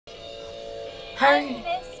How are I you?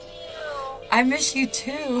 miss you. I miss you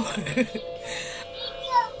too.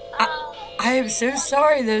 I am so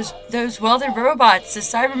sorry. Those welded robots the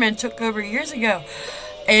Cybermen took over years ago,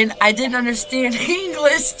 and I didn't understand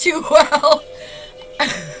English too well. You're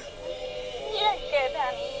good,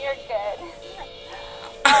 honey. You're good.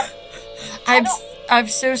 I I'm don't. I'm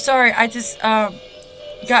so sorry. I just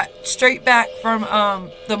got straight back from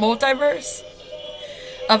the multiverse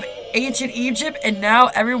of ancient Egypt, and now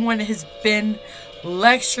everyone has been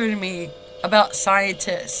lecturing me about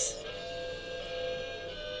scientists.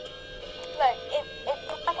 Look, if you want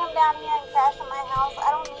to come down here and crash at my house,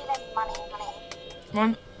 I don't need any money,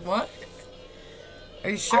 honey. What? Are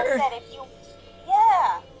you I sure? said if you.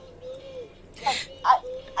 Yeah. Like,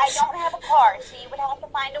 I don't have a car, so you would have to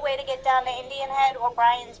find a way to get down to Indian Head or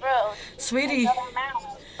Bryan's Road. Sweetie. Southern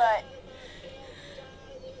Maryland, but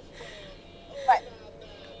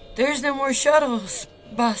There's no more shuttles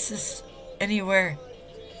buses anywhere.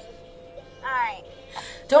 alright.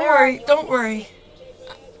 Don't Where worry, are you? don't worry.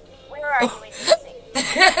 Where are you in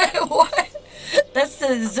DC? What? That's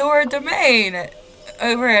the Zora domain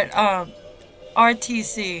over at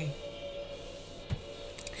RTC.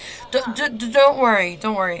 Don't worry,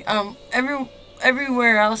 don't worry.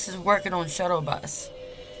 Everywhere else is working on shuttle bus.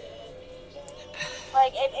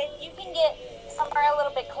 Like, if you can get somewhere a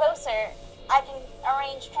little bit closer, I can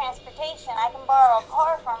arrange transportation. I can borrow a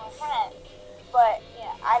car from a friend. But,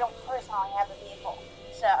 I don't personally have a vehicle.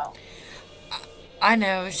 So, I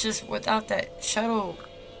know, it's just without that shuttle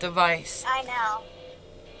device. I know.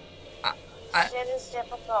 It is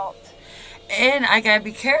difficult. And I gotta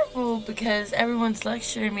be careful because everyone's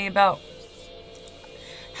lecturing me about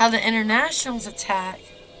how the Internationals attack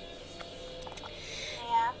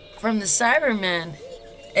Yeah. from the Cybermen.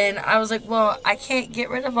 And I was like, well, I can't get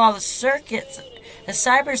rid of all the circuits, the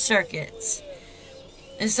cyber circuits.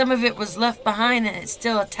 And some of it was left behind and it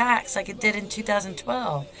still attacks like it did in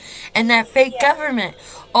 2012. And that fake government,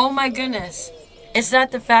 oh my goodness. It's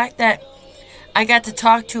not the fact that I got to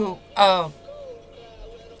talk to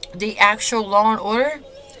the actual Law and Order.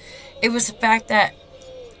 It was the fact that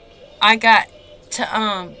I got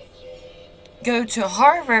to go to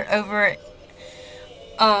Harvard over it.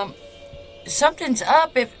 Something's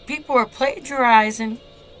up if people are plagiarizing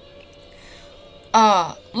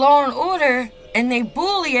Law and Order and they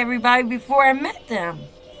bully everybody before I met them.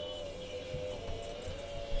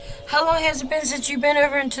 How long has it been since you've been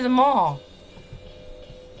over into the mall?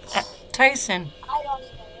 Tyson. I don't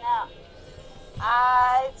even know.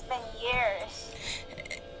 It's been years.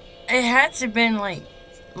 It had to have been like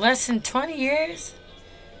less than 20 years.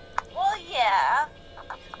 Well, yeah.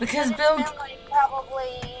 Because But Bill... it's been like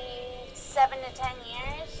probably 7 to 10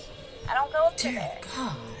 years. I don't go up to Dear there.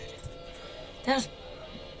 God.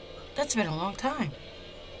 That's been a long time.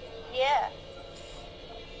 Yeah.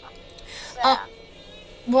 So,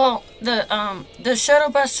 Well, the shuttle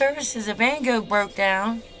bus services of Vango broke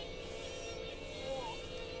down.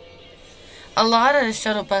 A lot of the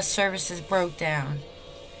shuttle bus services broke down.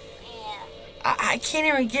 yeah. I can't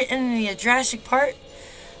even get in the Jurassic Park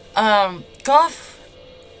golf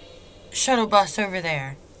shuttle bus over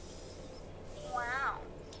there. Wow.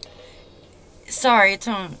 Sorry, it's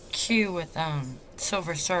on cue with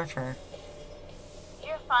Silver Surfer.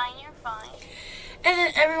 You're fine, you're fine. And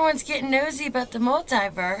then everyone's getting nosy about the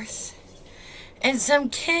multiverse. And some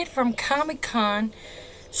kid from Comic-Con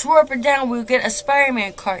swore up and down we'll get a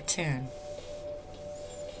Spider-Man cartoon.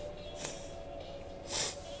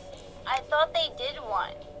 I thought they did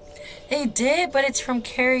one. They did, but it's from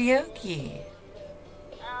karaoke.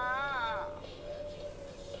 Oh.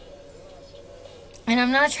 And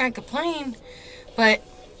I'm not trying to complain, but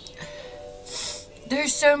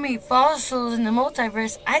there's so many fossils in the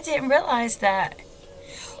multiverse. I didn't realize that.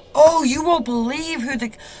 Oh, you won't believe who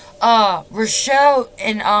the Rochelle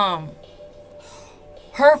and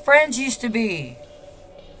her friends used to be.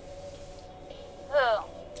 Who?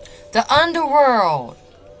 The underworld.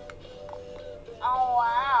 Oh,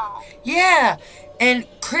 wow. Yeah. And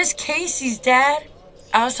Chris Casey's dad.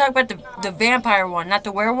 I was talking about the vampire one, not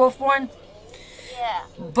the werewolf one. Yeah.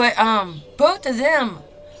 But both of them,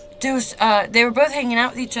 they were both hanging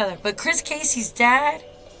out with each other. But Chris Casey's dad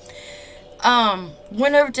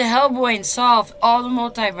went over to Hellboy and solved all the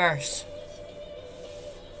multiverse.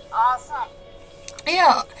 Awesome.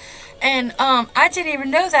 Yeah. And I didn't even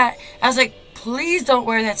know that. I was like, please don't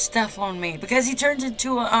wear that stuff on me, because he turns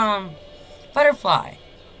into a butterfly.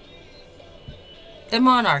 The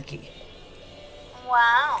monarchy.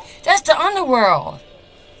 Wow. That's the underworld.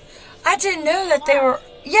 I didn't know that they were...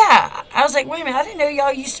 Yeah. I was like, wait a minute. I didn't know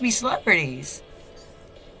y'all used to be celebrities.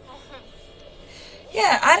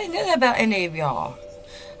 Yeah, I didn't know that about any of y'all.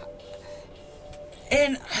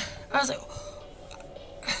 And I was like,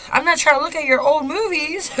 I'm not trying to look at your old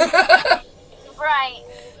movies. Right.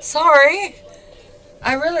 Sorry.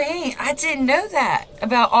 I really ain't. I didn't know that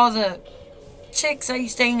about all the chicks I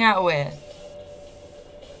used to hang out with.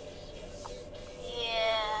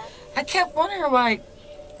 Yeah. I kept wondering why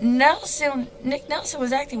Nick Nelson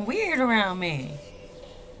was acting weird around me.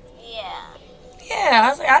 Yeah. Yeah, I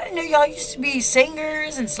was like, I didn't know y'all used to be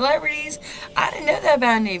singers and celebrities. I didn't know that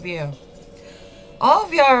about any of you. All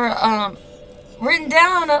of y'all are written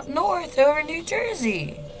down up north over in New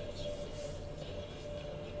Jersey.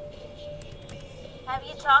 Have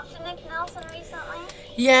you talked to Nick Nelson recently?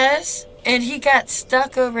 Yes, and he got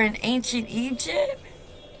stuck over in ancient Egypt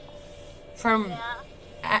from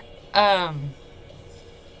Yeah.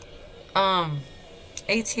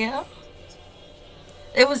 ATL.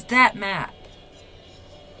 It was that map.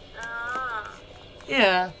 Ah.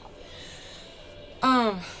 Yeah.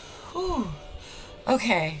 Whew.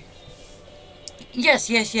 Okay. Yes.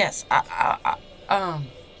 Do you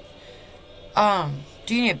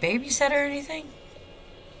need a babysitter or anything?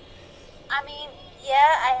 I mean,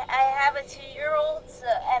 yeah, I have a 2-year-old, so,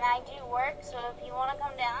 and I do work, so if you want to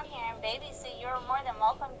come down here and babysit, you're more than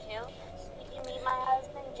welcome to. You can meet my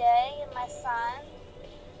husband, Jay, and my son.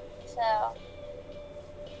 So,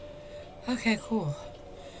 Okay, cool.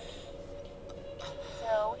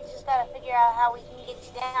 so we just got to figure out how we can get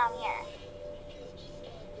you down here.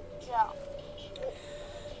 So,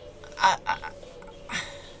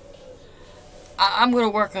 I'm gonna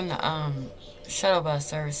work on the shuttle bus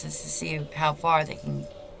services to see how far they can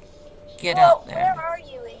get out there. Where are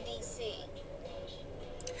you in DC?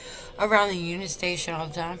 Around the Union Station all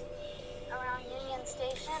the time. Around Union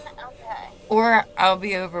Station? Okay. Or I'll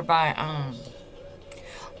be over by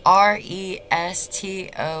Reston,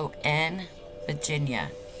 Virginia.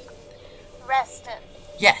 Reston.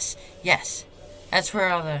 Yes. That's where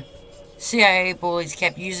all the CIA bullies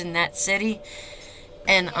kept using that city.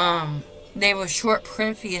 And they were short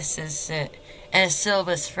parentheses and a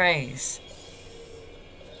syllabus phrase.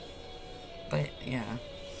 But yeah.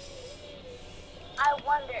 I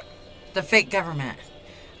wonder. The fake government.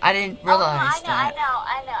 I didn't realize that. I know.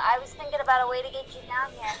 I was thinking about a way to get you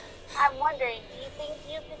down here. I'm wondering, do you think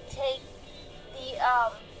you could take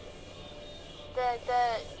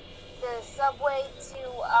the subway to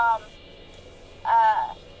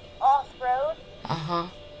off-road?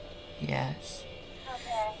 Yes.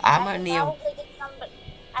 Okay. I'm gonna need.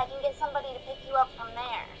 I can get somebody to pick you up from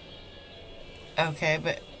there. Okay,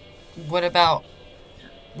 but what about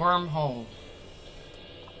Wormhole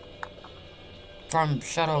from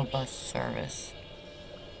shuttle bus service?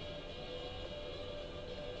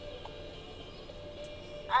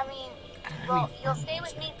 I mean, well, you'll stay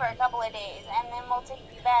with me for a couple of days, and then we'll take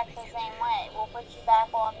you back the same way. We'll put you back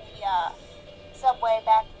on the subway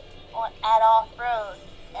back at off-road,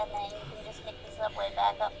 and then you can just take the subway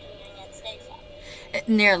back up to Union Station.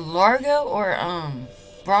 Near Largo or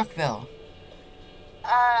Rockville?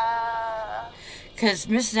 Because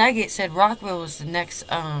Mrs. Agate said Rockville was the next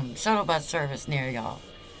shuttle bus service near y'all.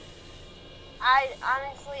 I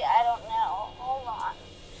don't know. Hold on.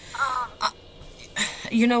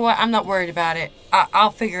 You know what? I'm not worried about it.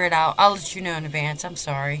 I'll figure it out. I'll let you know in advance. I'm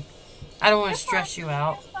sorry. I don't want to stress you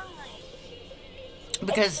out.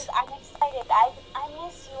 Because I'm excited. I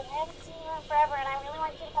miss you. I haven't seen you in forever, and I really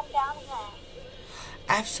want you to come down here.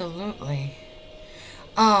 Absolutely.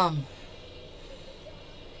 I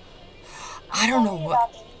don't know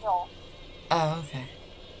what. Oh, okay.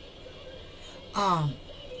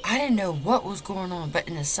 I didn't know what was going on, but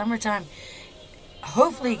in the summertime,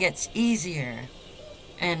 hopefully it gets easier.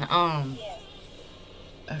 And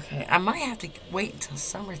okay, I might have to wait until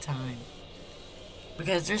summertime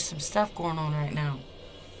because there's some stuff going on right now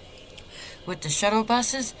with the shuttle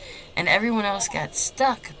buses, and everyone else got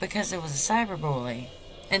stuck because it was a cyberbully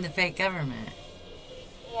and the fake government.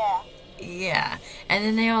 Yeah, and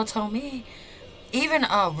then they all told me. Even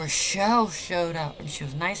Rochelle showed up, and she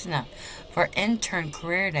was nice enough for intern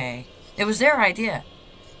career day. It was their idea.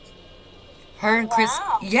 Her and Chris.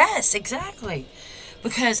 Wow. Yes, exactly.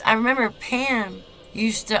 Because I remember Pam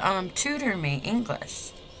used to tutor me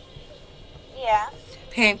English. Yeah.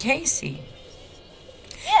 Pam Casey.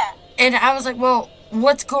 Yeah. And I was like, well,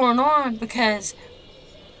 what's going on? Because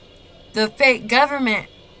the fake government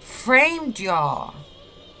framed y'all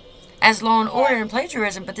as Law and Order and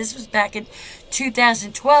plagiarism, but this was back in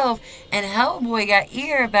 2012, and Hellboy got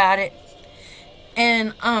ear about it,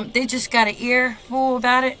 and they just got an earful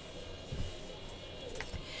about it.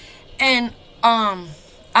 And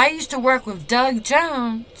I used to work with Doug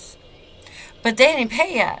Jones But they didn't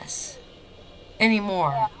pay us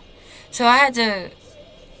anymore. Yeah. So I had to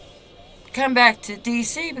come back to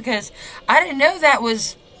DC because I didn't know that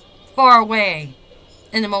was far away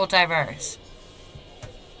in the multiverse.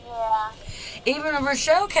 Yeah. Even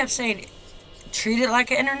Rochelle kept saying, treat it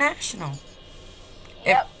like an international.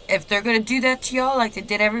 Yep. If they're going to do that to y'all like they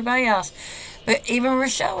did everybody else. But even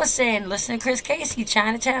Rochelle was saying, listen to Chris Casey,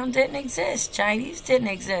 Chinatown didn't exist. Chinese didn't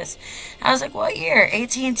exist. I was like, what year?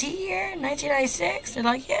 AT&T year? 1996? They're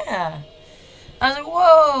like, yeah. I was like,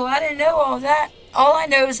 whoa, I didn't know all that. All I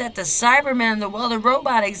know is that the Cyberman, the Welder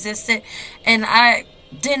robot existed, and I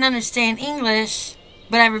didn't understand English,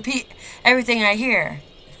 but I repeat everything I hear.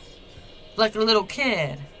 Like a little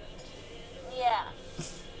kid. Yeah.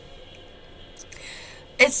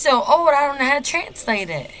 It's so old, I don't know how to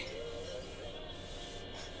translate it.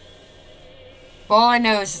 All I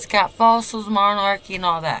know is it's got fossils, monarchy, and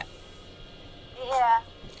all that. Yeah.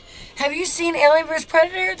 Have you seen Alien vs.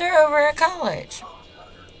 Predator? They're over at college.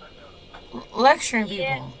 Lecturing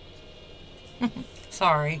people. Yeah.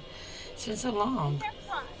 Sorry. It's been so long. They're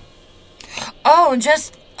fun. Oh, and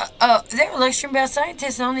just, they were lecturing about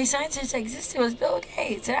scientists, and the only scientist that existed was Bill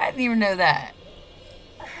Gates, and I didn't even know that.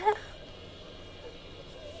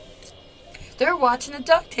 They were watching the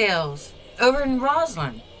DuckTales over in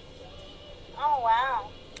Roslyn. Oh,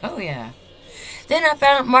 wow. Oh, yeah. Then I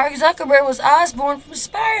found Mark Zuckerberg was Osborn from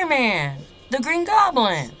Spider-Man, the Green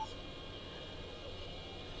Goblin.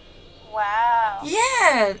 Wow.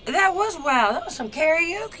 Yeah, that was wow. That was some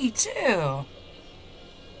karaoke, too.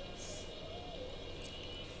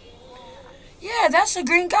 Yeah, that's the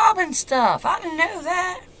Green Goblin stuff. I didn't know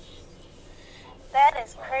that. That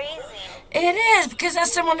is crazy. It is, because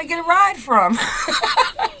that's someone to get a ride from.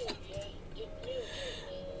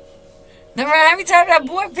 No matter every time that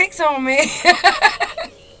boy picks on me,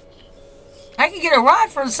 I can get a ride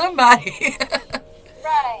from somebody.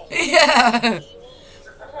 Right. Yeah.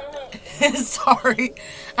 Sorry.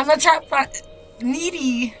 I'm not trying to find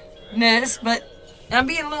neediness, but I'm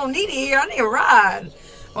being a little needy here. I need a ride.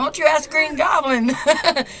 Why don't you ask Green Goblin?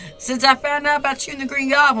 Since I found out about you and the Green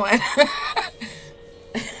Goblin.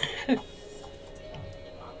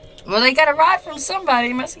 Well, they got a ride from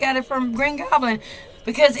somebody. Must have got it from Green Goblin.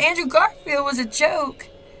 Because Andrew Garfield was a joke,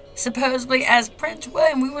 supposedly, as Prince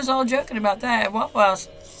William. We was all joking about that at Waffle House.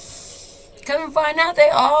 Come and find out, they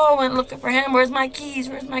all went looking for him. Where's my keys?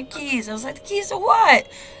 Where's my keys? I was like, the keys to what?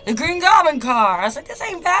 The Green Goblin car. I was like, this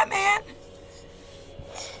ain't Batman.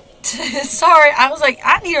 Sorry, I was like,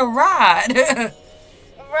 I need a ride.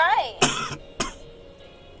 Right.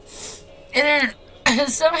 And then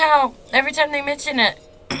somehow, every time they mention it,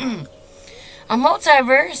 a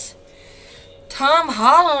multiverse, Tom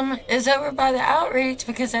Holland is over by the outreach,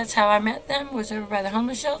 because that's how I met them, was over by the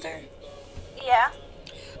homeless shelter. Yeah.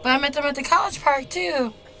 But I met them at the college park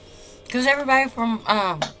too, because everybody from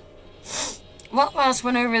Waffle House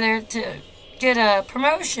went over there to get a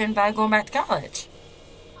promotion by going back to college.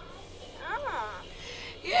 Oh.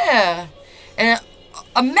 Yeah. And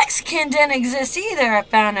a Mexican didn't exist either, I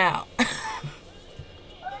found out.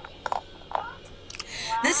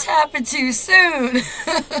 This happened too soon.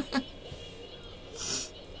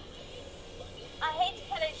 I hate to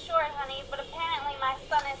cut it short, honey, but apparently my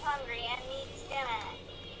son is hungry and needs dinner.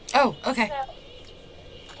 Oh, okay. So,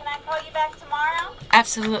 can I call you back tomorrow?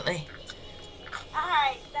 Absolutely.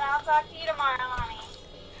 Alright, then I'll talk to you tomorrow, honey.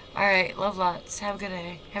 Alright, love lots. Have a good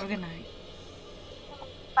day. Have a good night.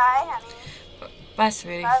 Bye, honey. Bye,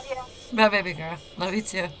 sweetie. Love you. Bye, baby girl. Love you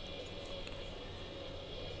too.